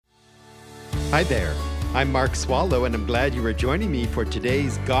Hi there. I'm Mark Swallow, and I'm glad you are joining me for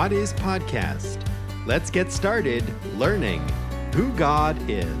today's God Is podcast. Let's get started learning who God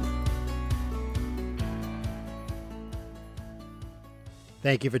is.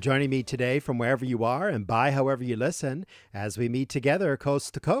 Thank you for joining me today from wherever you are and by however you listen as we meet together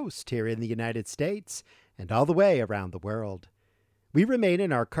coast to coast here in the United States and all the way around the world. We remain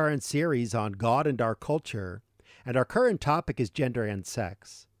in our current series on God and our culture, and our current topic is gender and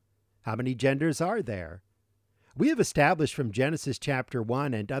sex. How many genders are there? We have established from Genesis chapter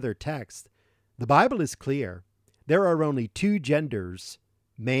 1 and other texts, the Bible is clear. There are only two genders,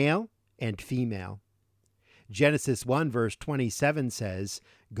 male and female. Genesis 1 verse 27 says,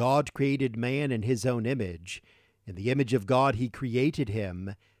 God created man in his own image. In the image of God he created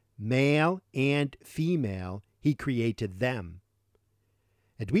him. Male and female he created them.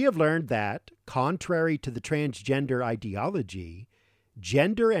 And we have learned that, contrary to the transgender ideology,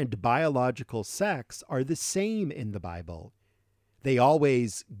 gender and biological sex are the same in the Bible. They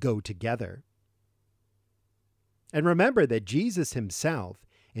always go together. And remember that Jesus himself,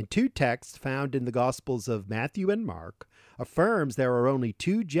 in two texts found in the Gospels of Matthew and Mark, affirms there are only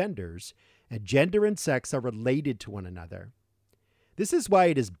two genders, and gender and sex are related to one another. This is why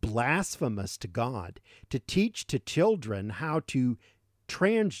it is blasphemous to God to teach to children how to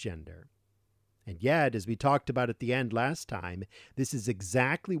transgender. And yet, as we talked about at the end last time, this is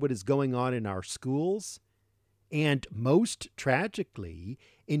exactly what is going on in our schools and, most tragically,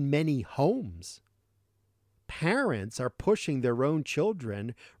 in many homes. Parents are pushing their own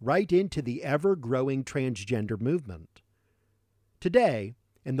children right into the ever-growing transgender movement. Today,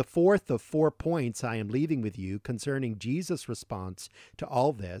 in the fourth of 4 points I am leaving with you concerning Jesus' response to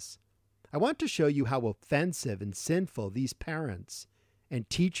all this, I want to show you how offensive and sinful these parents and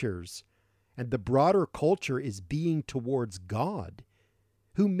teachers and the broader culture is being towards God,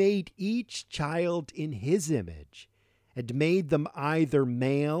 who made each child in his image and made them either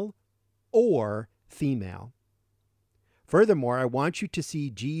male or female. Furthermore, I want you to see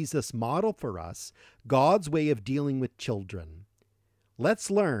Jesus model for us God's way of dealing with children.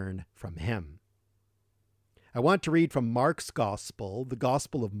 Let's learn from him. I want to read from Mark's Gospel, the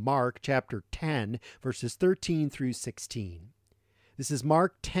Gospel of Mark, chapter 10, verses 13 through 16. This is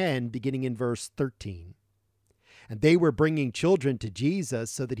Mark 10, beginning in verse 13. And they were bringing children to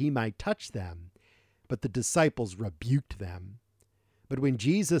Jesus so that he might touch them, but the disciples rebuked them. But when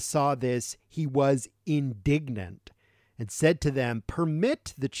Jesus saw this, he was indignant and said to them,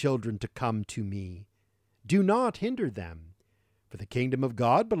 Permit the children to come to me. Do not hinder them, for the kingdom of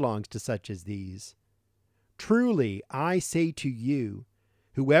God belongs to such as these. Truly, I say to you,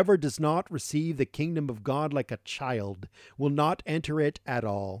 whoever does not receive the kingdom of God like a child will not enter it at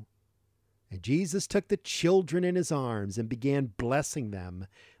all. And Jesus took the children in his arms and began blessing them,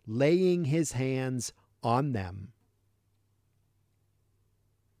 laying his hands on them.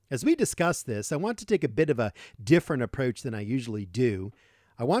 As we discuss this, I want to take a bit of a different approach than I usually do.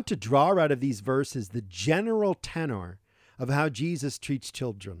 I want to draw out of these verses the general tenor of how Jesus treats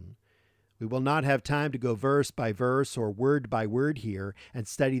children. We will not have time to go verse by verse or word by word here and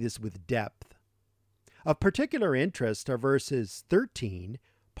study this with depth. Of particular interest are verses 13,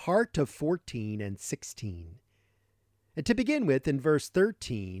 part of 14, and 16. And to begin with, in verse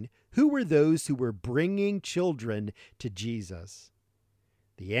 13, who were those who were bringing children to Jesus?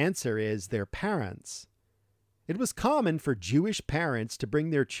 The answer is their parents. It was common for Jewish parents to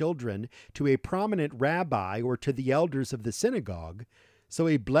bring their children to a prominent rabbi or to the elders of the synagogue, so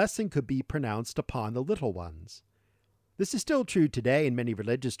a blessing could be pronounced upon the little ones. This is still true today in many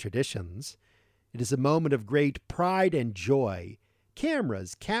religious traditions. It is a moment of great pride and joy.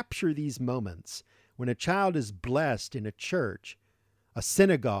 Cameras capture these moments when a child is blessed in a church, a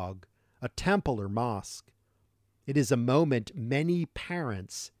synagogue, a temple, or mosque. It is a moment many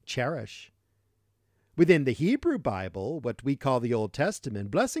parents cherish. Within the Hebrew Bible, what we call the Old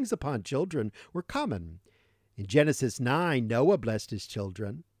Testament, blessings upon children were common. In Genesis 9, Noah blessed his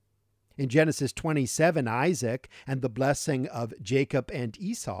children. In Genesis 27, Isaac and the blessing of Jacob and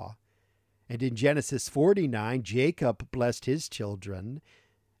Esau. And in Genesis 49, Jacob blessed his children.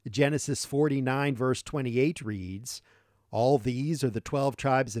 Genesis 49, verse 28 reads, All these are the 12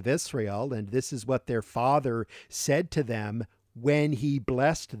 tribes of Israel, and this is what their father said to them when he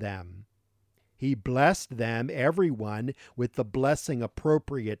blessed them. He blessed them, everyone, with the blessing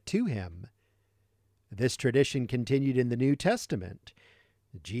appropriate to him. This tradition continued in the New Testament.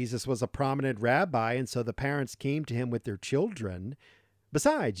 Jesus was a prominent rabbi, and so the parents came to him with their children.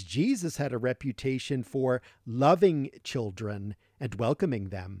 Besides, Jesus had a reputation for loving children and welcoming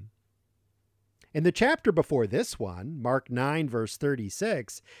them. In the chapter before this one, Mark 9, verse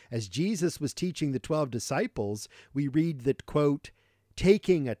 36, as Jesus was teaching the 12 disciples, we read that, quote,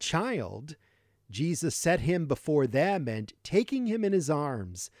 taking a child, Jesus set him before them, and taking him in his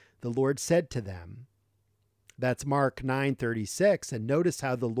arms, the Lord said to them. That's Mark 9:36, and notice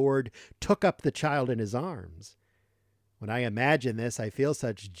how the Lord took up the child in his arms. When I imagine this, I feel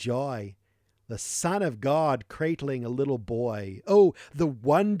such joy. The Son of God cradling a little boy. Oh, the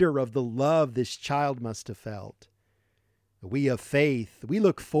wonder of the love this child must have felt. We of faith, we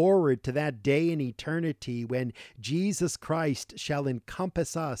look forward to that day in eternity when Jesus Christ shall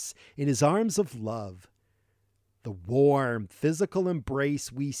encompass us in his arms of love. The warm physical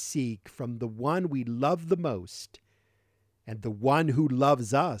embrace we seek from the one we love the most, and the one who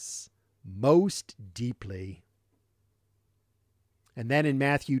loves us most deeply. And then in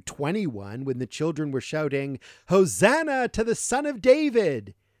Matthew 21, when the children were shouting, Hosanna to the Son of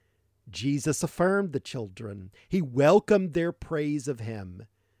David, Jesus affirmed the children. He welcomed their praise of him.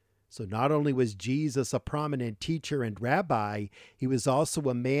 So not only was Jesus a prominent teacher and rabbi, he was also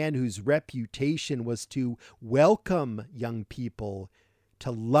a man whose reputation was to welcome young people,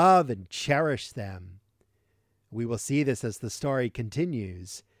 to love and cherish them. We will see this as the story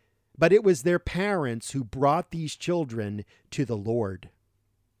continues. But it was their parents who brought these children to the Lord.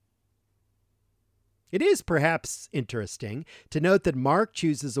 It is perhaps interesting to note that Mark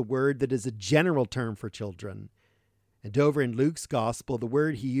chooses a word that is a general term for children. And over in Luke's gospel, the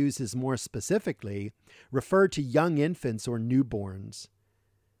word he uses more specifically referred to young infants or newborns.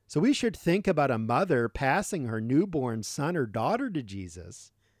 So we should think about a mother passing her newborn son or daughter to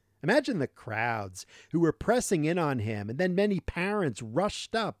Jesus. Imagine the crowds who were pressing in on him, and then many parents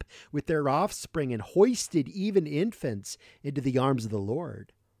rushed up with their offspring and hoisted even infants into the arms of the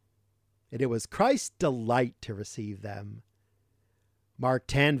Lord. And it was Christ's delight to receive them. Mark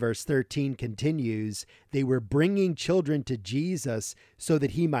 10, verse 13 continues, they were bringing children to Jesus so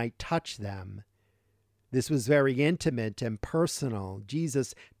that he might touch them. This was very intimate and personal.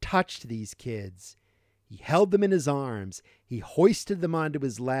 Jesus touched these kids. He held them in his arms, he hoisted them onto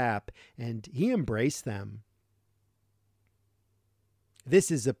his lap, and he embraced them. This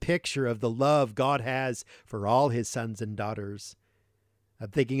is a picture of the love God has for all his sons and daughters. I'm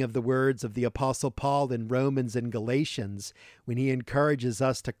thinking of the words of the Apostle Paul in Romans and Galatians when he encourages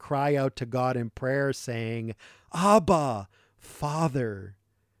us to cry out to God in prayer saying, Abba, Father.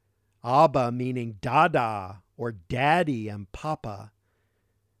 Abba meaning Dada or Daddy and Papa.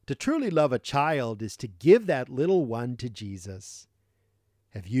 To truly love a child is to give that little one to Jesus.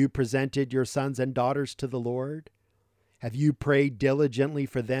 Have you presented your sons and daughters to the Lord? Have you prayed diligently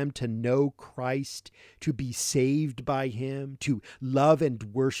for them to know Christ, to be saved by him, to love and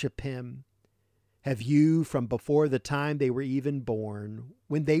worship him? Have you, from before the time they were even born,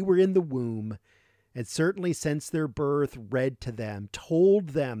 when they were in the womb, and certainly since their birth, read to them, told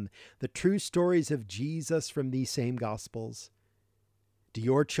them the true stories of Jesus from these same Gospels? Do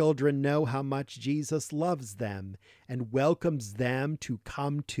your children know how much Jesus loves them and welcomes them to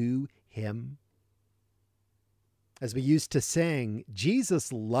come to him? As we used to sing,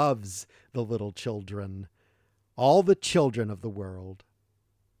 Jesus loves the little children, all the children of the world.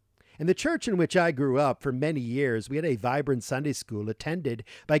 In the church in which I grew up for many years, we had a vibrant Sunday school attended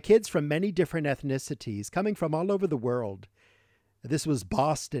by kids from many different ethnicities coming from all over the world. This was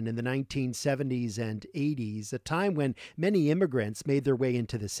Boston in the 1970s and 80s, a time when many immigrants made their way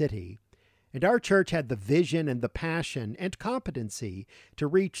into the city. And our church had the vision and the passion and competency to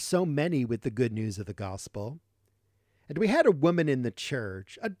reach so many with the good news of the gospel. And we had a woman in the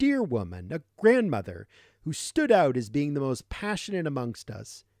church, a dear woman, a grandmother, who stood out as being the most passionate amongst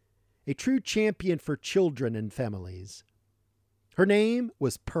us, a true champion for children and families. Her name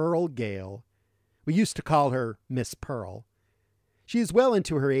was Pearl Gale. We used to call her Miss Pearl. She is well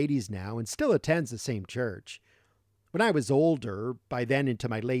into her 80s now and still attends the same church. When I was older, by then into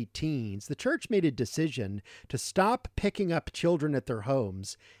my late teens, the church made a decision to stop picking up children at their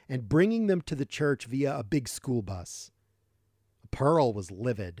homes and bringing them to the church via a big school bus. Pearl was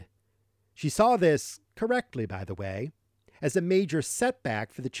livid. She saw this, correctly by the way, as a major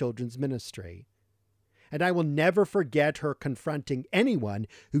setback for the children's ministry. And I will never forget her confronting anyone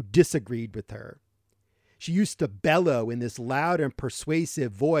who disagreed with her. She used to bellow in this loud and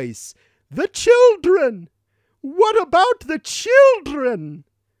persuasive voice, "The children! What about the children?"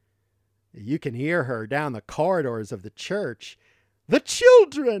 You can hear her down the corridors of the church. "The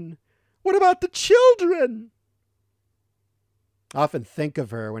children! What about the children?" I often think of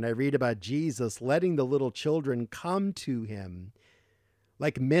her when I read about Jesus letting the little children come to him.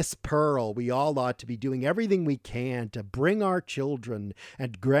 Like Miss Pearl, we all ought to be doing everything we can to bring our children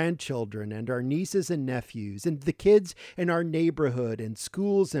and grandchildren and our nieces and nephews and the kids in our neighborhood and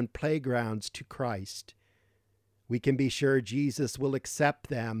schools and playgrounds to Christ. We can be sure Jesus will accept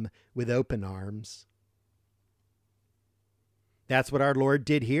them with open arms. That's what our Lord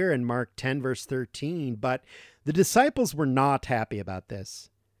did here in Mark 10, verse 13, but the disciples were not happy about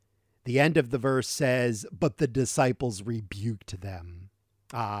this. The end of the verse says, "But the disciples rebuked them."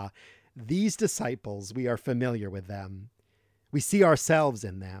 These disciples, we are familiar with them. We see ourselves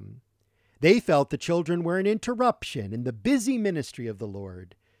in them. They felt the children were an interruption in the busy ministry of the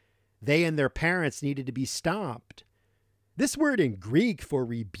Lord. They and their parents needed to be stopped. This word in Greek for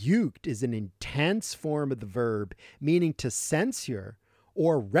rebuked is an intense form of the verb, meaning to censure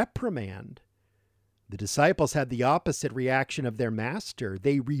or reprimand. The disciples had the opposite reaction of their master.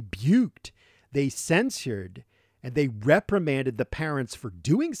 They rebuked, they censured, and they reprimanded the parents for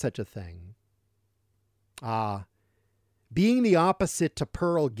doing such a thing. Being the opposite to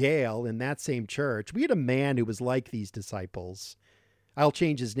Pearl Gale in that same church, we had a man who was like these disciples. I'll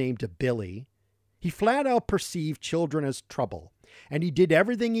change his name to Billy. He flat out perceived children as trouble, and he did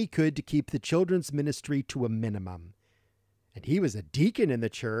everything he could to keep the children's ministry to a minimum. And he was a deacon in the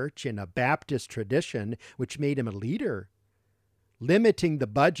church in a Baptist tradition, which made him a leader, limiting the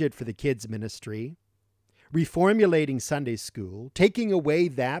budget for the kids' ministry, reformulating Sunday school, taking away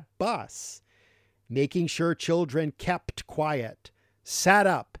that bus, making sure children kept quiet, sat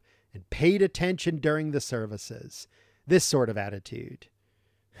up, and paid attention during the services. This sort of attitude.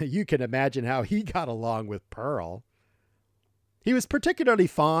 You can imagine how he got along with Pearl. He was particularly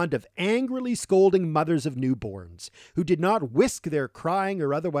fond of angrily scolding mothers of newborns who did not whisk their crying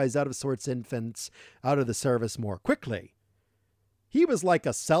or otherwise out of sorts infants out of the service more quickly. He was like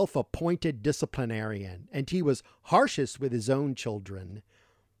a self-appointed disciplinarian, and he was harshest with his own children.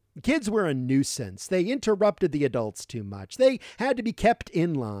 Kids were a nuisance. They interrupted the adults too much. They had to be kept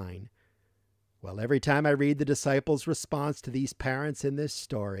in line. Well, every time I read the disciples' response to these parents in this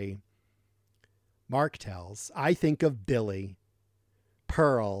story, Mark tells, I think of Billy,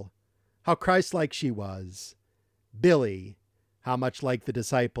 Pearl, how Christ-like she was, Billy, how much like the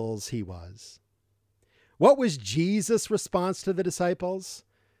disciples he was. What was Jesus' response to the disciples?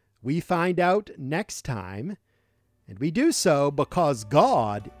 We find out next time, and we do so because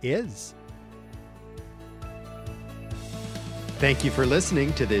God is. Thank you for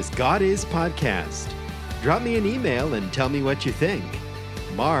listening to this God Is podcast. Drop me an email and tell me what you think.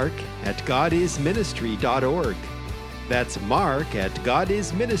 mark@godisministry.org. That's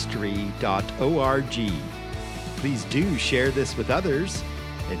mark@godisministry.org. Please do share this with others,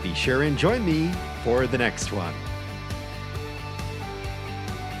 and be sure and join me for the next one.